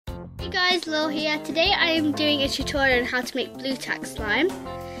Hey guys, Lil here. Today I am doing a tutorial on how to make blue-tack slime,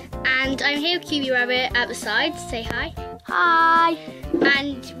 and I'm here with Cubey Rabbit at the side. Say hi. Hi!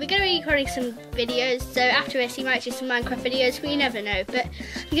 And we're going to be recording some videos, so after this you might do some Minecraft videos, we never know, but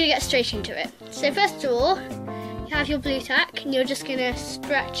I'm going to get straight into it. So first of all, you have your blue-tack and you're just going to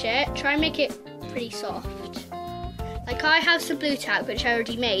stretch it, try and make it pretty soft. Like I have some blue-tack which I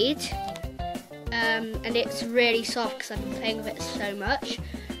already made, and it's really soft because I've been playing with it so much.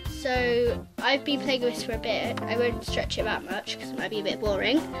 So I've been playing with this for a bit. I won't stretch it that much because it might be a bit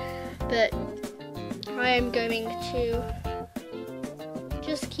boring, but I am going to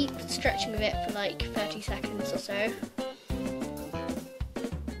just keep stretching with it for like 30 seconds or so.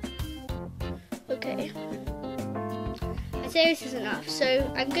 Okay, I'd say this is enough,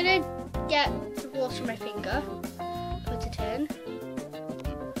 so I'm gonna get the water on my finger, put it in,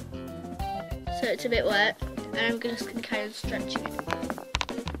 so it's a bit wet, and I'm just gonna carry on stretching it.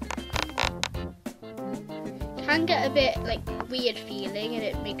 Can get a bit like weird feeling and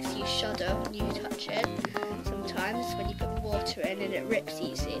it makes you shudder when you touch it sometimes when you put water in and it rips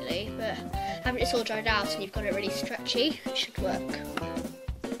easily, but having it's all dried out and you've got it really stretchy, it should work.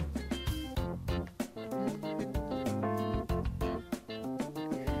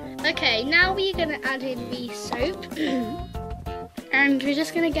 Okay, now we're going to add in the soap and we're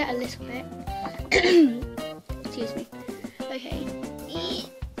just going to get a little bit excuse me. Okay,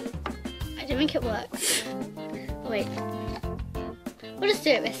 I don't think it works. Wait, we'll just do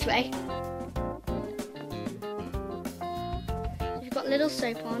it this way. So we've got a little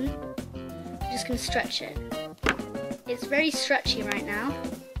soap on, we're just going to stretch it. It's very stretchy right now,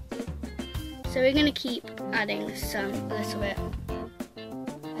 so we're going to keep adding a little bit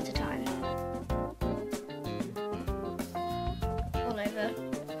at a time. All over,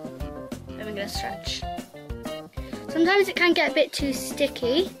 then we're going to stretch. Sometimes it can get a bit too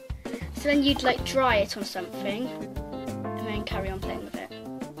sticky, so then you'd like dry it on something and then carry on playing with it.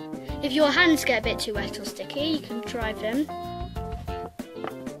 If your hands get a bit too wet or sticky, you can dry them.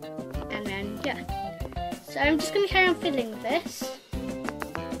 And then, yeah. So I'm just going to carry on fiddling with this.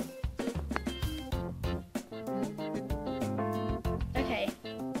 Okay.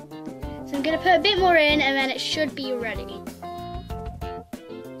 So I'm going to put a bit more in and then it should be ready.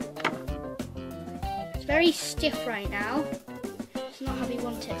 It's very stiff right now. Not how we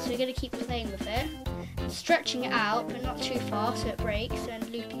want it, so we're going to keep playing with it, stretching it out but not too far so it breaks, and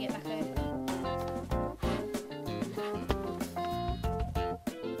looping it back over.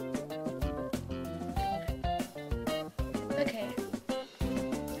 Okay,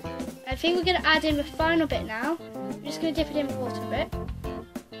 I think we're going to add in the final bit now. I'm just going to dip it in with water a bit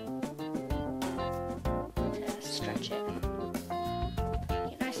to stretch it,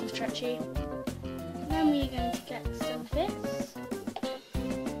 get nice and stretchy, and then we're going to get some of this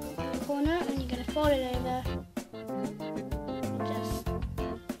corner and you're going to fold it over and just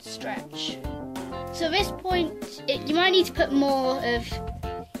stretch. So at this point you might need to put more of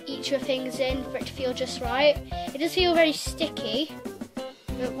each of the things in for it to feel just right. It does feel very sticky,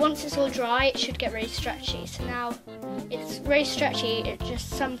 but once it's all dry it should get really stretchy. So now it's very stretchy, it's just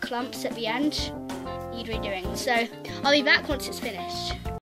some clumps at the end need redoing. So I'll be back once it's finished.